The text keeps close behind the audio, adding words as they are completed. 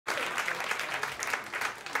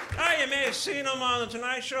you may have seen him on The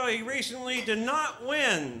Tonight Show. He recently did not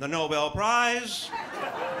win the Nobel Prize.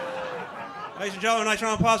 Ladies and gentlemen, nice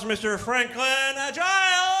round of applause for Mr. Franklyn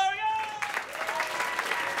Ajaye.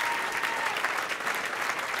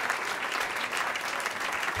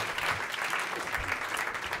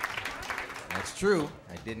 That's true.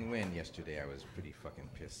 I didn't win yesterday. I was pretty fucking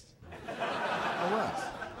pissed. I was.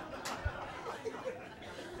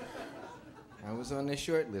 I was on the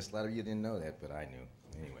short list. A lot of you didn't know that, but I knew.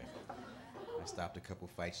 Anyway, I stopped a couple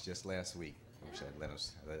fights just last week. I wish I'd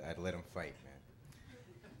let them fight, man.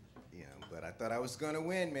 You know, but I thought I was gonna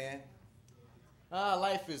win, man.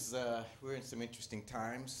 Life is, we're in some interesting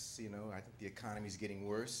times. You know, I think the economy's getting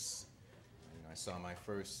worse. You know, I saw my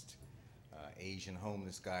first Asian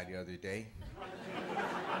homeless guy the other day.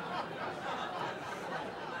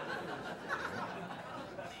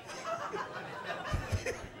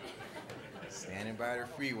 Standing by the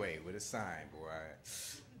freeway with a sign, boy.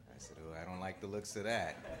 I said, oh, I don't like the looks of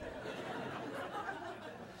that.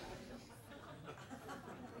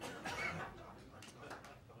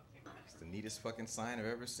 It's the neatest fucking sign I've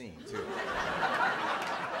ever seen, too.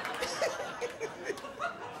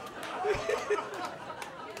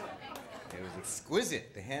 It was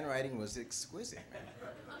exquisite. The handwriting was exquisite, man.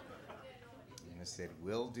 And it said,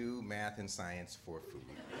 "Will do math and science for food."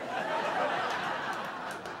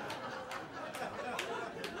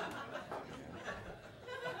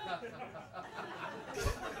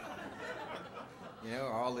 You know,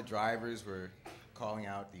 all the drivers were calling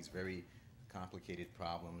out these very complicated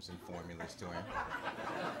problems and formulas to him.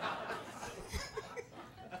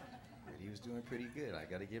 But he was doing pretty good. I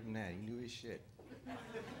gotta give him that. He knew his shit. I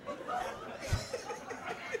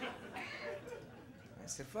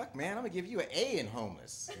said, fuck, man, I'm gonna give you an A in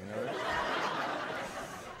homeless, you know?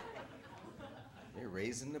 They're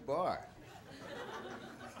raising the bar.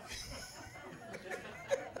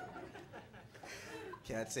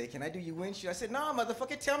 Cat say, can I do your windshield? I said, no,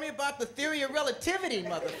 motherfucker, tell me about the theory of relativity,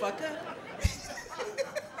 motherfucker.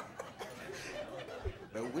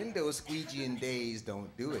 The window squeegeeing days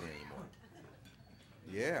don't do it anymore.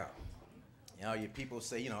 Yeah. You know, people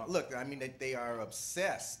say, you know, look, I mean, they are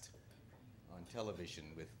obsessed on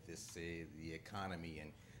television with this, the economy,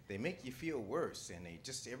 and they make you feel worse, and they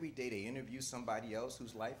just, every day they interview somebody else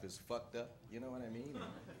whose life is fucked up, you know what I mean? And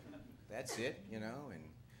that's it, you know, and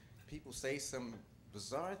people say some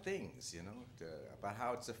bizarre things, you know, about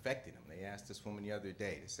how it's affecting them. They asked this woman the other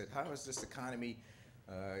day, they said, how is this economy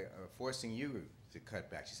forcing you to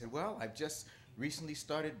cut back? She said, well, I've just recently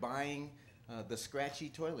started buying the scratchy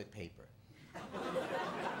toilet paper.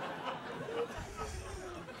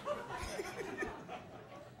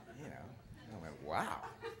 You know, I went, wow.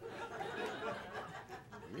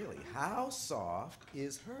 Really, how soft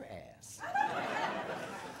is her ass?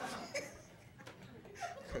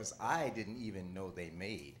 Because I didn't even know they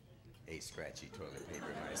made a scratchy toilet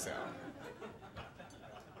paper myself.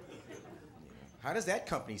 You know, how does that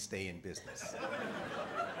company stay in business?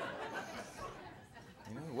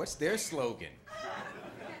 You know, what's their slogan?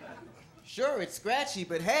 Sure, it's scratchy,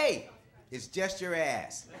 but hey, it's just your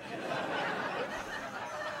ass.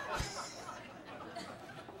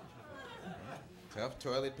 Tough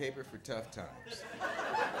toilet paper for tough times.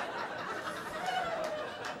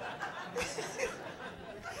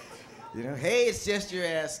 You know, hey, it's just your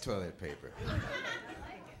ass toilet paper.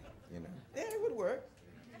 You know, yeah, it would work.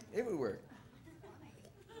 It would work.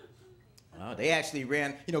 They actually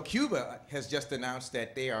ran, you know, Cuba has just announced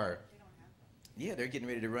that they're getting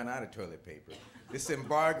ready to run out of toilet paper. This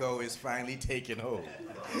embargo is finally taking hold.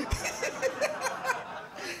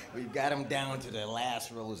 We've got them down to the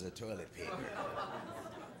last rolls of toilet paper.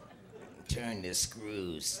 Turn the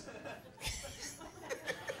screws.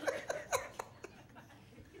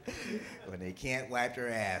 When they can't wipe their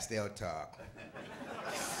ass, they'll talk.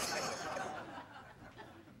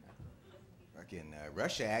 Fucking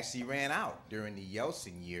Russia actually ran out during the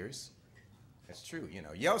Yeltsin years. That's true. You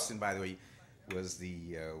know, Yeltsin, by the way, was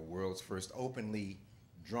the world's first openly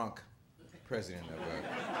drunk president of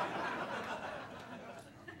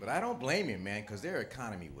But I don't blame him, man, because their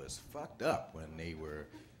economy was fucked up when they were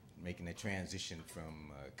making the transition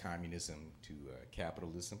from communism to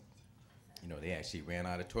capitalism. You know, they actually ran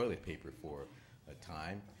out of toilet paper for a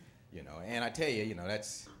time, you know. And I tell you, you know,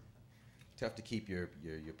 that's tough to keep your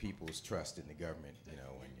people's trust in the government, you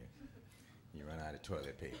know, when you run out of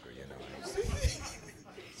toilet paper, you know.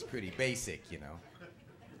 It's pretty basic, you know.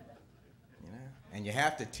 You know? And you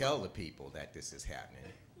have to tell the people that this is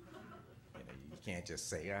happening. You know, you can't just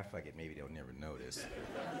say, ah, fuck it, maybe they'll never notice.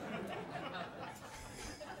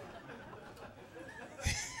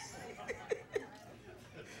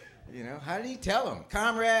 You know, how did he tell them?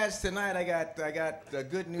 Comrades, tonight I got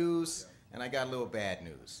good news and I got a little bad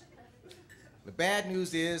news. The bad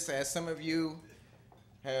news is, as some of you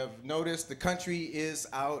have noticed, the country is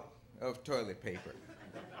out of toilet paper.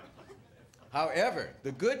 However,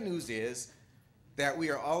 the good news is that we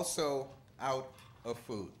are also out of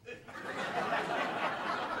food.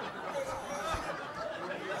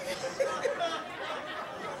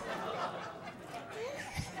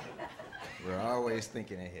 We're always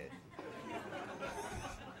thinking ahead.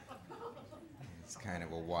 It's kind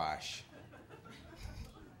of a wash.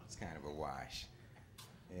 It's kind of a wash.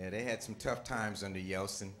 Yeah, they had some tough times under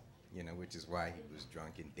Yeltsin, you know, which is why he was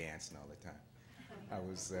drunk and dancing all the time. I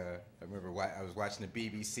remember I was watching the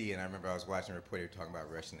BBC, and I remember I was watching a reporter talking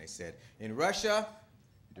about Russia, and they said, in Russia,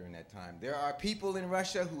 during that time, there are people in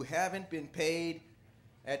Russia who haven't been paid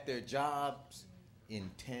at their jobs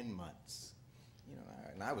in 10 months. You know,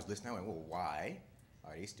 and I was listening, I went, well, why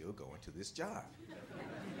are they still going to this job?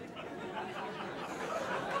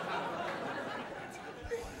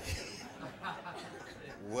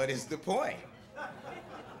 What is the point?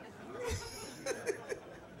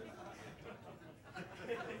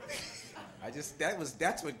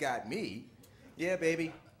 That's what got me. Yeah,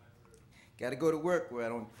 baby. Gotta go to work where I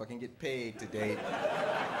don't fucking get paid today.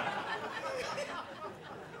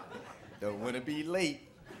 Don't wanna be late.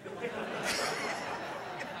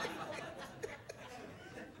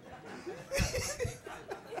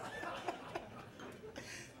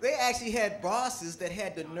 They actually had bosses that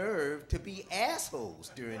had the nerve to be assholes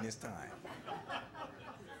during this time.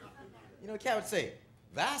 You know, Cat would say,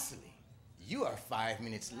 Vasily, you are 5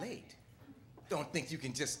 minutes late. Don't think you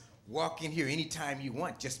can just walk in here anytime you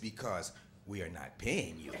want just because we are not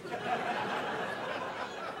paying you.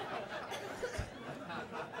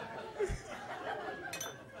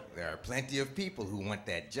 There are plenty of people who want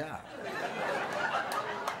that job.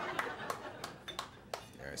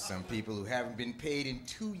 There are some people who haven't been paid in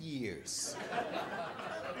 2 years.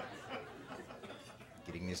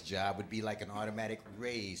 Getting this job would be like an automatic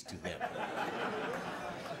raise to them.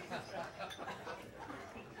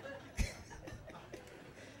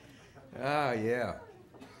 Ah, yeah.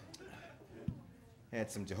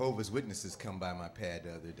 Had some Jehovah's Witnesses come by my pad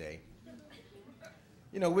the other day.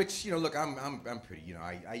 You know, which, you know, look, I'm pretty, you know,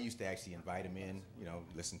 I used to actually invite them in, you know,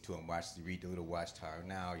 listen to them, read the little watchtower.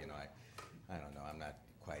 Now, you know, I don't know, I'm not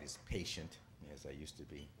quite as patient as I used to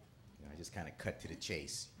be. You know, I just kind of cut to the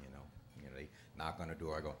chase, you know. You know, they knock on the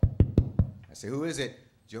door, I go, I say, who is it?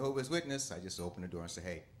 Jehovah's Witness. I just open the door and say,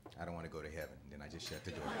 hey, I don't want to go to heaven. And then I just shut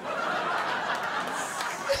the door.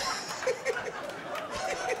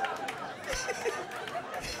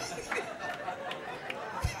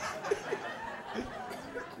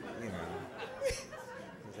 You know,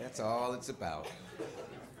 that's all it's about.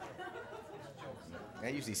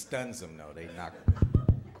 That usually stuns them, though. They knock.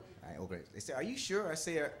 I open it. They say, "Are you sure?" I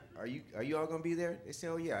say, "Are you all gonna be there?" They say,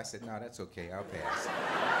 "Oh yeah." I said, "No, that's okay. I'll pass."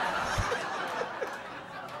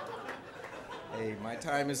 Hey, my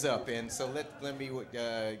time is up, and so let me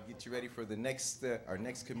get you ready for the next our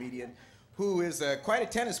next comedian, who is quite a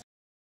tennis